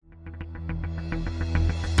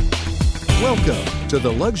Welcome to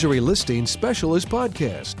the Luxury Listing Specialist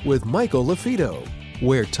Podcast with Michael LaFido,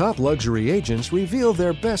 where top luxury agents reveal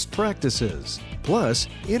their best practices, plus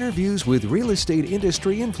interviews with real estate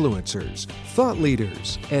industry influencers, thought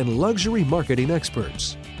leaders, and luxury marketing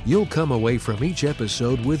experts. You'll come away from each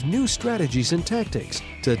episode with new strategies and tactics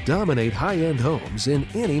to dominate high-end homes in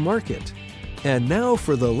any market. And now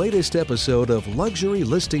for the latest episode of Luxury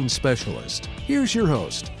Listing Specialist. Here's your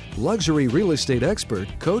host, luxury real estate expert,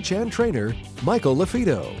 coach, and trainer, Michael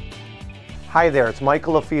LaFido. Hi there, it's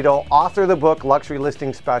Michael LaFido, author of the book Luxury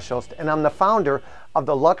Listing Specialist, and I'm the founder of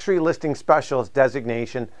the Luxury Listing Specialist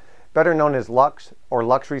designation, better known as Lux or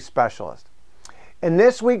Luxury Specialist. In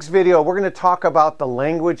this week's video, we're going to talk about the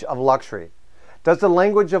language of luxury. Does the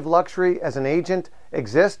language of luxury as an agent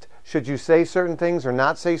exist? Should you say certain things or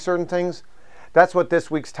not say certain things? That's what this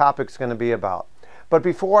week's topic is going to be about. But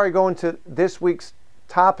before I go into this week's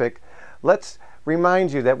topic, let's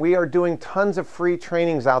remind you that we are doing tons of free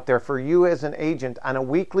trainings out there for you as an agent on a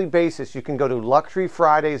weekly basis. You can go to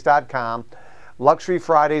luxuryfridays.com,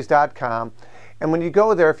 luxuryfridays.com, and when you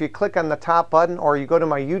go there, if you click on the top button or you go to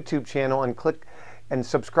my YouTube channel and click and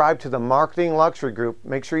subscribe to the Marketing Luxury Group,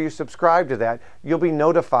 make sure you subscribe to that. You'll be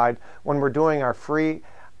notified when we're doing our free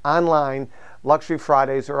online Luxury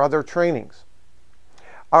Fridays or other trainings.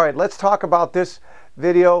 All right, let's talk about this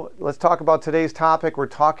video. Let's talk about today's topic. We're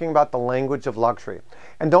talking about the language of luxury.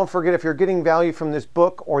 And don't forget, if you're getting value from this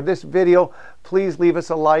book or this video, please leave us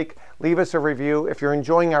a like, leave us a review. If you're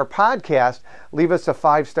enjoying our podcast, leave us a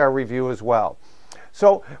 5-star review as well.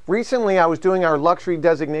 So recently I was doing our luxury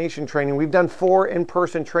designation training. We've done 4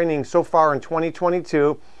 in-person trainings so far in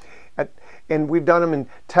 2022. And we've done them in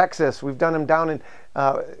Texas, we've done them down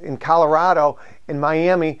in Colorado, in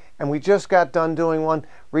Miami, and we just got done doing one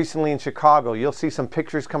recently in Chicago. You'll see some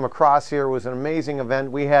pictures come across here. It was an amazing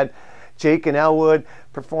event. We had Jake and Elwood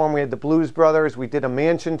perform. We had the Blues Brothers. We did a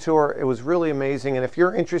mansion tour. It was really amazing. And if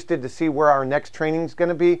you're interested to see where our next training is going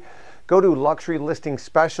to be, go to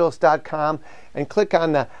luxurylistingspecialist.com and click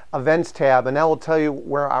on the events tab, and that will tell you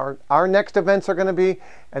where our next events are going to be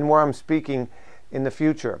and where I'm speaking in the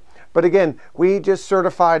future. But again, we just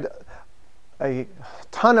certified a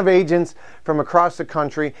ton of agents from across the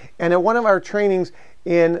country, and at one of our trainings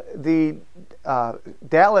in the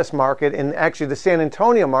Dallas market, and actually the San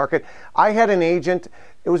Antonio market, I had an agent.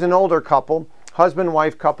 It was an older couple,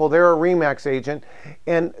 husband-wife couple. They're a RE/MAX agent,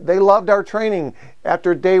 and they loved our training.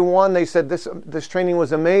 After day 1, they said this training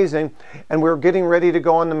was amazing, and we were getting ready to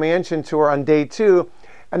go on the mansion tour on day 2,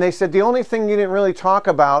 and they said the only thing you didn't really talk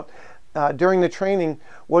about during the training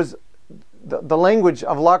was the language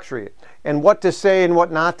of luxury and what to say and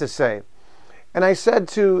what not to say. And I said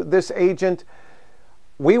to this agent,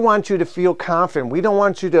 we want you to feel confident. We don't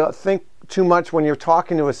want you to think too much when you're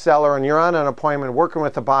talking to a seller and you're on an appointment working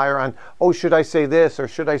with a buyer on, oh, should I say this or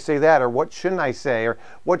should I say that, or what shouldn't I say or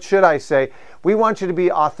what should I say? We want you to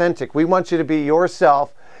be authentic. We want you to be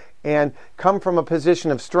yourself and come from a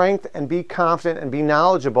position of strength and be confident and be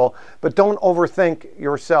knowledgeable, but don't overthink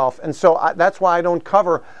yourself. And so that's why I don't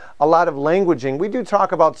cover a lot of languaging. We do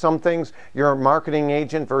talk about some things, you're a marketing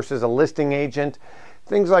agent versus a listing agent,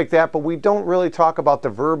 things like that, but we don't really talk about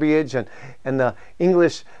the verbiage and the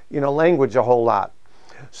English language a whole lot.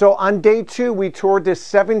 So on day 2, we toured this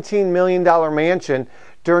 $17 million mansion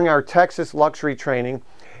during our Texas luxury training.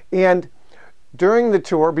 And during the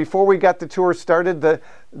tour, before we got the tour started, the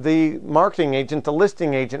marketing agent, the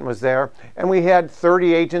listing agent was there, and we had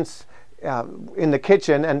 30 agents in the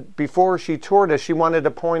kitchen, and before she toured us, she wanted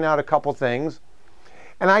to point out a couple things.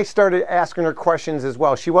 And I started asking her questions as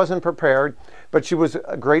well. She wasn't prepared, but she was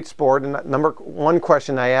a great sport. And number 1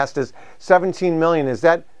 question I asked is, $17 million, is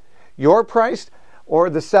that your price or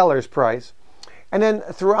the seller's price? And then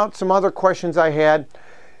throughout some other questions I had,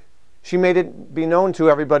 she made it be known to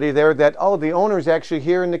everybody there that, oh, the owner's actually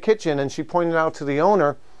here in the kitchen, and she pointed out to the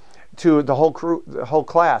owner, to the whole crew, the whole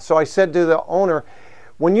class. So I said to the owner,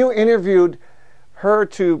 when you interviewed her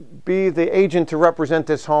to be the agent to represent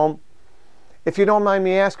this home, if you don't mind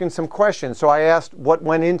me asking some questions. So I asked what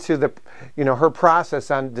went into the, her process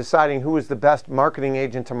on deciding who was the best marketing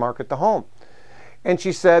agent to market the home. And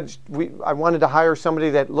she said, I wanted to hire somebody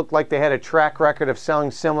that looked like they had a track record of selling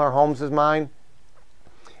similar homes as mine.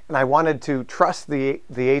 And I wanted to trust the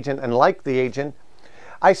agent and like the agent.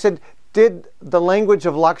 I said, did the language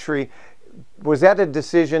of luxury, was that a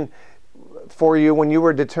decision for you when you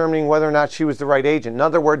were determining whether or not she was the right agent? In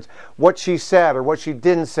other words, what she said or what she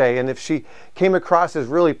didn't say, and if she came across as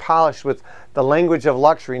really polished with the language of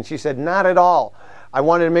luxury. And she said, not at all. I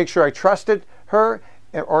wanted to make sure I trusted her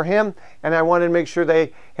or him, and I wanted to make sure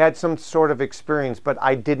they had some sort of experience. But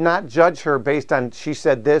I did not judge her based on she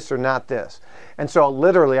said this or not this. And so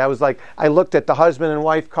literally I was like, I looked at the husband and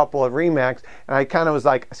wife couple at RE/MAX, and I kind of was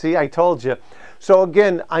like, see, I told you. So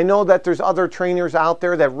again, I know that there's other trainers out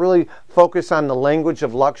there that really focus on the language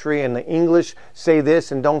of luxury and the English, say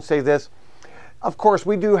this and don't say this. Of course,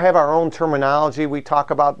 we do have our own terminology. We talk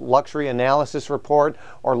about luxury analysis report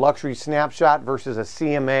or luxury snapshot versus a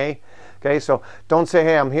CMA. Okay, so don't say,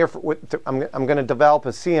 hey, I'm here I'm going to develop a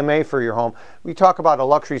CMA for your home. We talk about a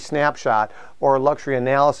luxury snapshot or a luxury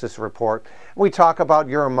analysis report. We talk about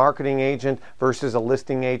you're a marketing agent versus a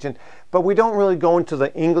listing agent, but we don't really go into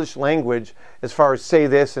the English language as far as say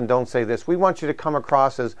this and don't say this. We want you to come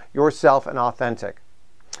across as yourself and authentic.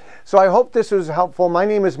 So I hope this was helpful. My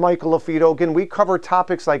name is Michael LaFido. Again, we cover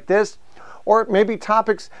topics like this, or maybe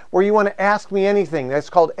topics where you want to ask me anything.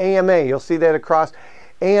 That's called AMA. You'll see that across.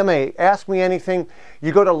 AMA, ask me anything.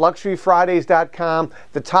 You go to luxuryfridays.com.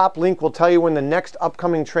 The top link will tell you when the next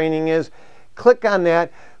upcoming training is. Click on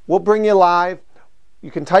that. We'll bring you live.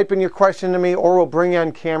 You can type in your question to me, or we'll bring you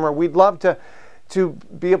on camera. We'd love to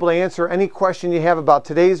be able to answer any question you have about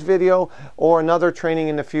today's video or another training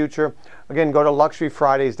in the future. Again, go to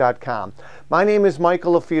luxuryfridays.com. My name is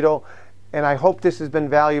Michael LaFido, and I hope this has been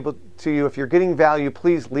valuable to you. If you're getting value,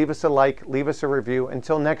 please leave us a like, leave us a review.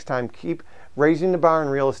 Until next time, keep raising the bar in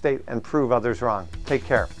real estate and prove others wrong. Take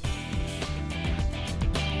care.